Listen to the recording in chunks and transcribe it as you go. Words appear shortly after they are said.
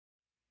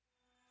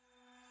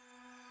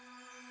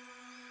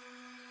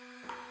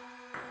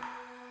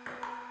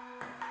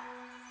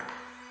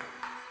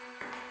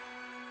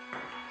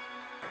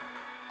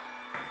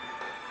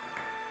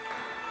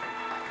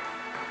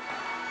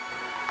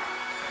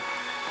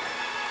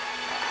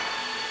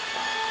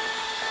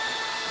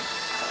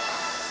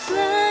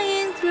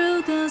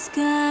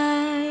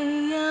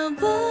sky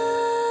above,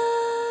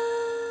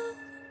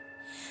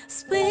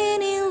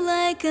 spinning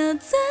like a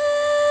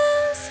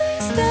dancing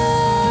star.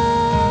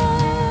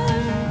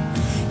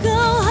 Go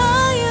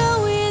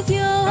higher with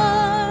your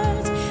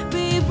heart,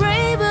 be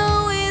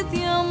braver with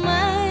your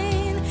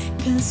mind,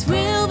 'cause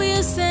we'll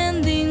be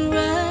standing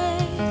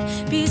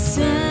right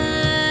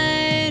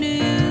beside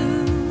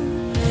you.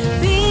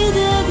 Be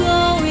the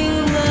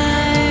glowing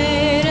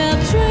light of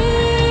dreams,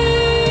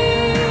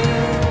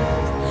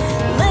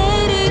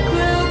 let it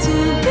grow to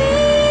be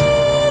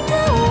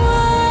the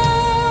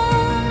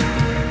one.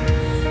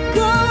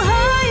 Go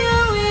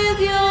higher with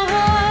your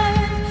heart,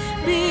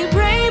 be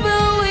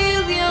braver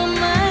with your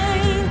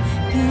mind,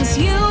 'cause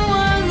you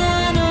are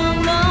not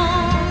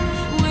alone,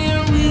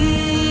 we're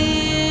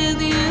with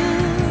you.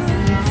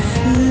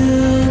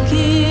 Look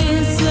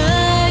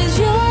inside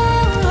your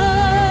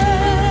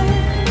heart,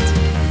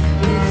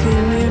 if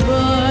your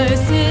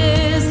voice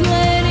is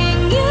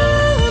letting you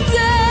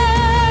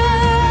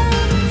down,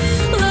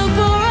 look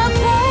for a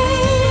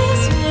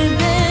place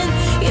within,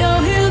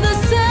 you'll hear the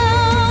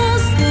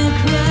sounds that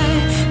cry.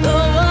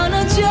 Don't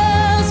wanna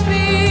just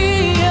be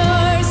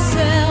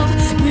yourself,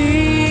 be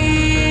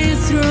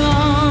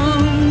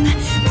strong,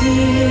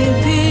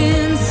 deep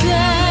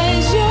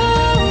inside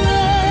your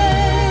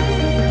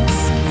eyes.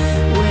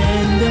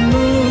 When the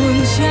moon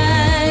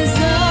shines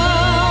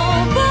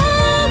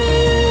upon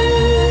you,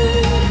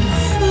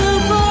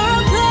 look for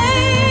a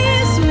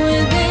place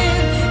within,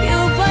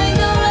 you'll find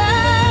the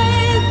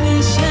light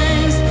that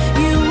shines.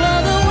 You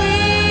are the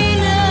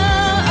winner,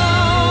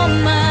 oh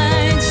my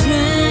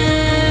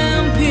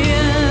champion,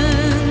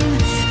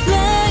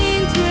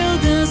 flying through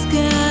the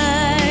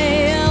sky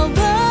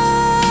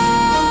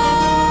above,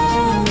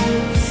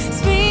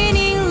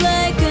 spinning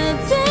like a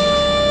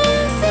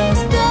dancing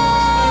star.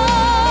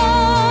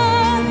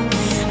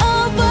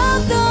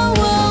 Above the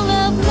wall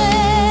of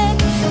black,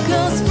 go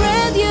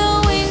spread your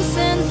wings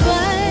and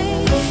fly,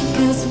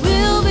 'cause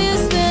we'll be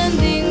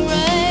standing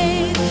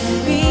right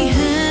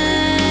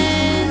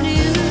behind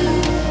you.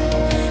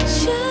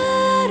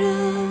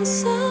 Shadows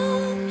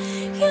of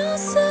your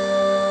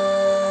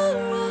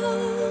sorrows,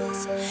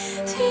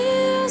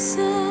 tears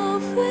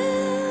of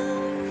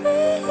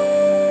weary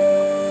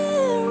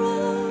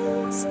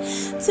heroes.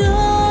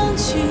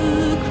 Don't you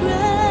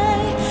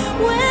cry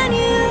when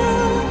you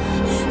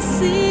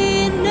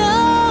see no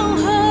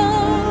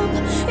hope,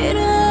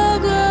 it'll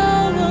go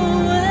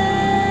away.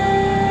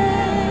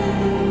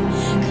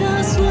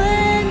 'Cause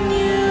when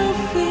you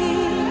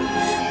feel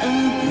a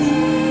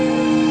blue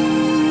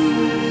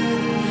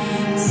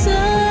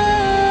somewhere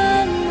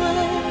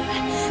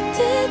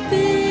deep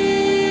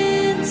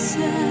inside,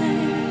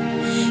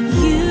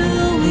 you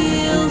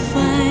will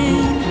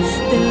find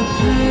the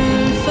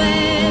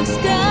perfect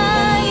sky.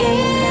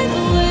 It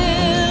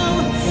will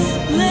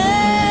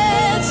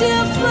let you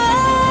fly.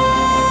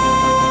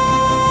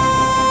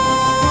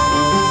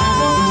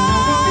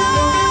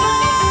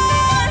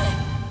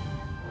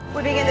 We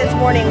begin this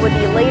morning with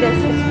the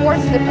latest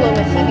sports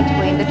diplomacy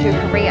between the two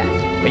Koreas.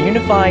 A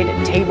unified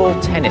table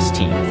tennis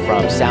team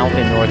from South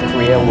and North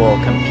Korea will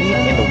compete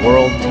in the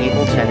World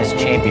Table Tennis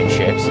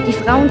Championships. Die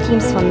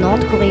Frauenteams von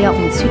Nordkorea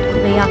und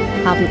Südkorea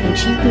haben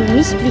entschieden,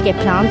 nicht wie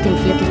geplant im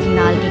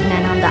Viertelfinale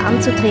gegeneinander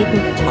anzutreten.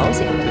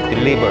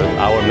 Deliver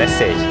our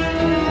message.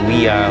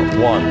 We are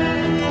one.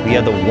 We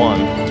are the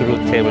one through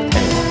table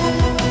tennis.